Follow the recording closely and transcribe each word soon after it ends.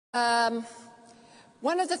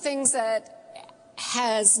One of the things that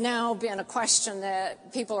has now been a question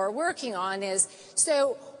that people are working on is,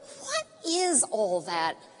 so what is all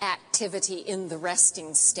that activity in the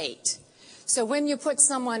resting state? So when you put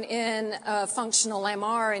someone in a functional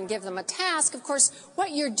MR and give them a task, of course,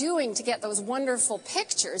 what you're doing to get those wonderful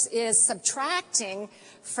pictures is subtracting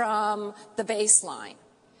from the baseline.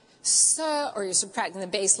 Or you're subtracting the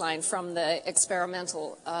baseline from the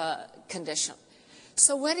experimental condition.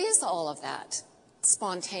 So what is all of that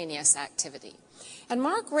spontaneous activity? And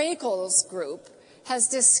Mark Rakel's group has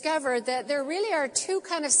discovered that there really are two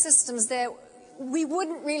kind of systems that we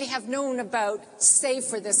wouldn't really have known about, save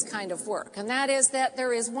for this kind of work. And that is that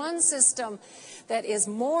there is one system that is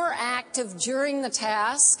more active during the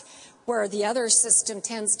task, where the other system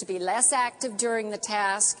tends to be less active during the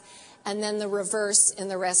task, and then the reverse in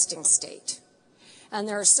the resting state. And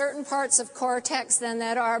there are certain parts of cortex then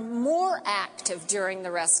that are more active during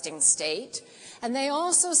the resting state. And they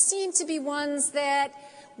also seem to be ones that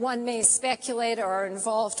one may speculate are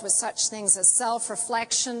involved with such things as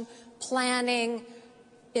self-reflection, planning,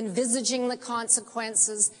 envisaging the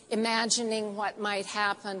consequences, imagining what might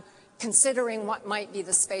happen, considering what might be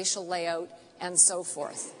the spatial layout, and so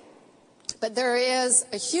forth. But there is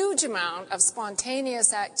a huge amount of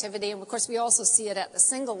spontaneous activity, and of course we also see it at the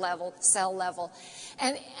single level, cell level,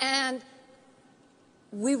 and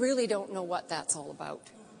we really don't know what that's all about.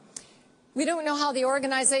 We don't know how the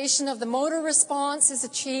organization of the motor response is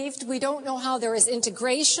achieved. We don't know how there is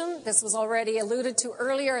integration. This was already alluded to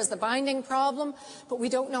earlier as the binding problem, but we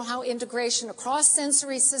don't know how integration across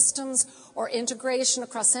sensory systems or integration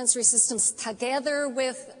across sensory systems together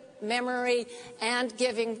with memory and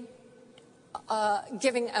giving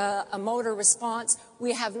a motor response,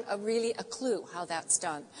 we haven't really a clue how that's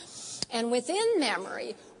done. And within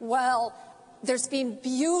memory, well, there's been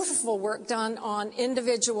beautiful work done on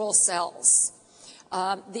individual cells,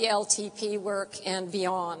 the LTP work and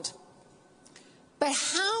beyond. But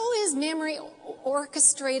how is memory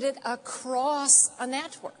orchestrated across a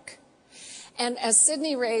network? And as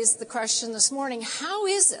Sydney raised the question this morning, how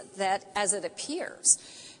is it that, as it appears,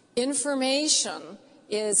 information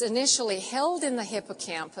is initially held in the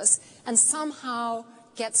hippocampus and somehow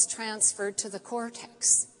gets transferred to the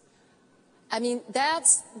cortex? I mean,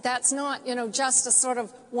 that's not, just a sort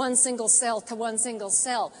of one single cell to one single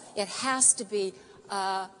cell. It has to be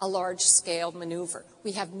a large-scale maneuver.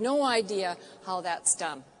 We have no idea how that's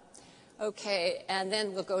done. Okay, and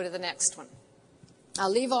then we'll go to the next one.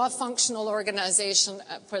 I'll leave off functional organization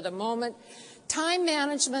for the moment. Time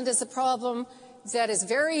management is a problem that is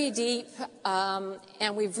very deep,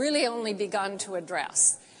 and we've really only begun to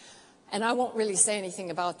address. And I won't really say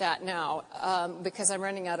anything about that now because I'm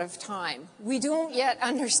running out of time. We don't yet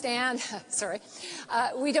understand,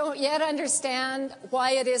 we don't yet understand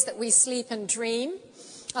why it is that we sleep and dream,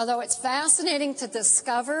 although it's fascinating to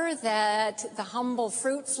discover that the humble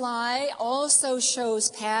fruit fly also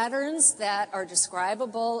shows patterns that are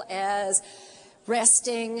describable as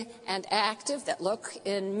resting and active, that look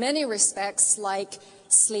in many respects like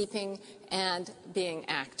sleeping and being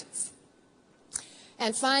active.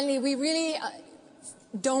 And finally, we really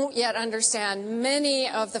don't yet understand many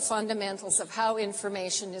of the fundamentals of how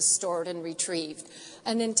information is stored and retrieved.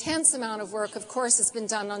 An intense amount of work, of course, has been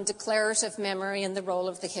done on declarative memory and the role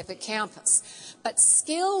of the hippocampus. But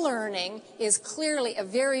skill learning is clearly a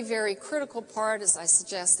very, very critical part, as I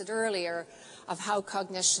suggested earlier, of how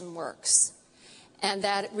cognition works. And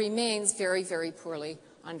that it remains very, very poorly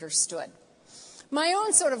understood. My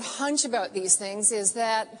own sort of hunch about these things is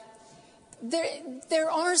that there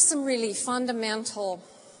are some really fundamental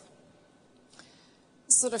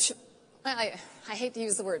sort of, I hate to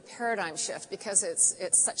use the word paradigm shift because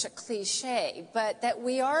it's such a cliche, but that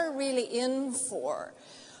we are really in for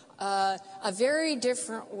a very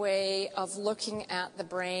different way of looking at the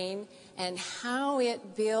brain and how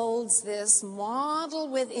it builds this model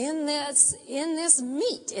within this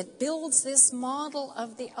meat. It builds this model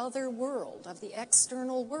of the other world, of the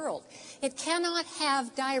external world. It cannot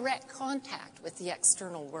have direct contact with the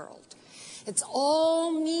external world. It's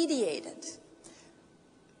all mediated.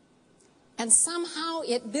 And somehow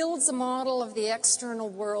it builds a model of the external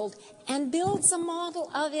world and builds a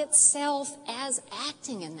model of itself as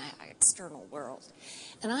acting in that external world.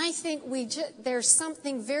 And I think there's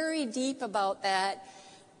something very deep about that.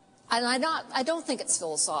 And I don't think it's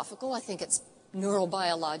philosophical. I think it's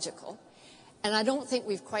neurobiological. And I don't think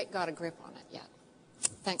we've quite got a grip on it yet.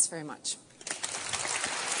 Thanks very much.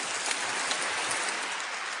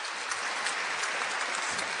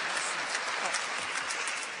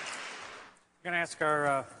 We're going to ask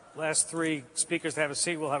our last three speakers to have a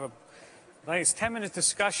seat. We'll have Nice 10-minute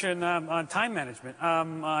discussion on time management.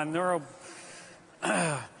 On neuro,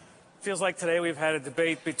 feels like today we've had a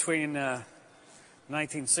debate between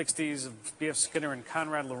 1960s of B.F. Skinner and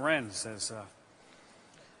Konrad Lorenz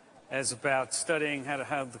as about studying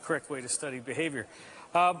how the correct way to study behavior.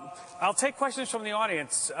 I'll take questions from the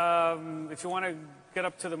audience if you want to get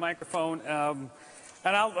up to the microphone. And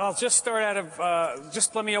I'll just start out of,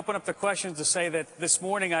 just let me open up the questions to say that this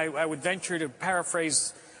morning I would venture to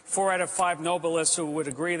paraphrase 4 out of 5 Nobelists who would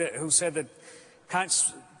agree who said that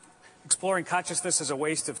exploring consciousness is a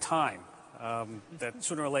waste of time, that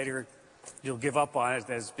sooner or later you'll give up on it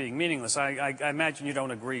as being meaningless. I imagine you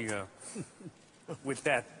don't agree with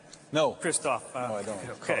that. No. Christoph. No, I don't.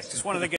 Okay, just wanted to get